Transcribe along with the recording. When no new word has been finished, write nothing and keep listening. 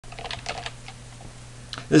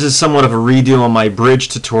This is somewhat of a redo on my bridge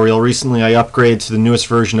tutorial. Recently I upgraded to the newest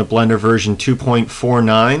version of Blender, version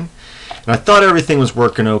 2.49. And I thought everything was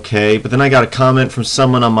working okay, but then I got a comment from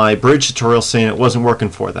someone on my bridge tutorial saying it wasn't working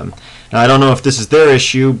for them. Now I don't know if this is their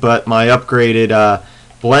issue, but my upgraded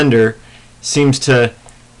Blender seems to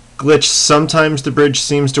glitch. Sometimes the bridge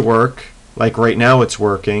seems to work, like right now it's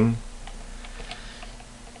working.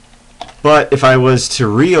 But if I was to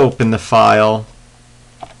reopen the file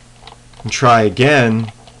and try again,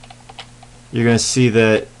 you're going to see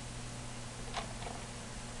that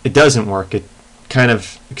it doesn't work. It kind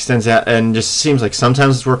of extends out and just seems like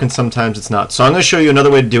sometimes it's working, sometimes it's not. So I'm going to show you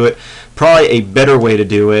another way to do it, probably a better way to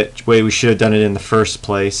do it, the way we should have done it in the first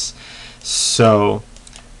place. So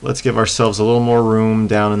let's give ourselves a little more room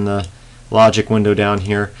down in the logic window down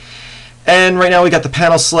here. And right now we got the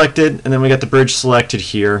panel selected, and then we got the bridge selected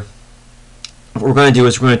here. What we're going to do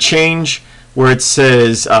is we're going to change where it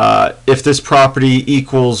says if this property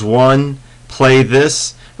equals 1, play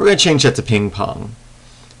this. We're going to change that to ping pong.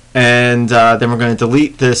 And then we're going to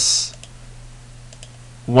delete this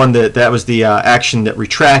one that was the action that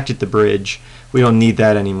retracted the bridge. We don't need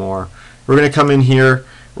that anymore. We're going to come in here.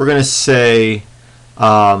 We're going to say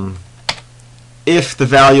if the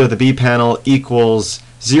value of the B panel equals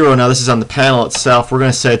 0. Now this is on the panel itself. We're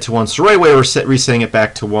going to set it to 1. So right away we're resetting it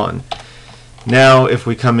back to 1. Now if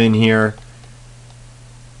we come in here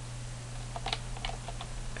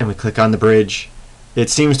and we click on the bridge, it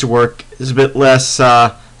seems to work. There's a bit less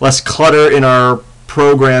clutter in our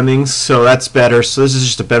programming, so that's better. So this is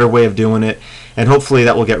just a better way of doing it, and hopefully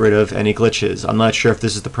that will get rid of any glitches. I'm not sure if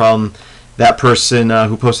this is the problem that person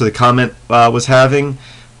who posted the comment was having,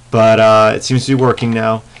 but it seems to be working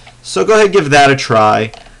now. So go ahead and give that a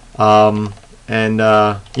try, and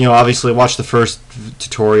you know, obviously watch the first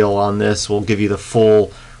tutorial on this. We'll give you the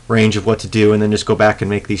full range of what to do, and then just go back and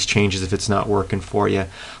make these changes if it's not working for you.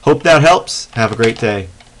 Hope that helps. Have a great day.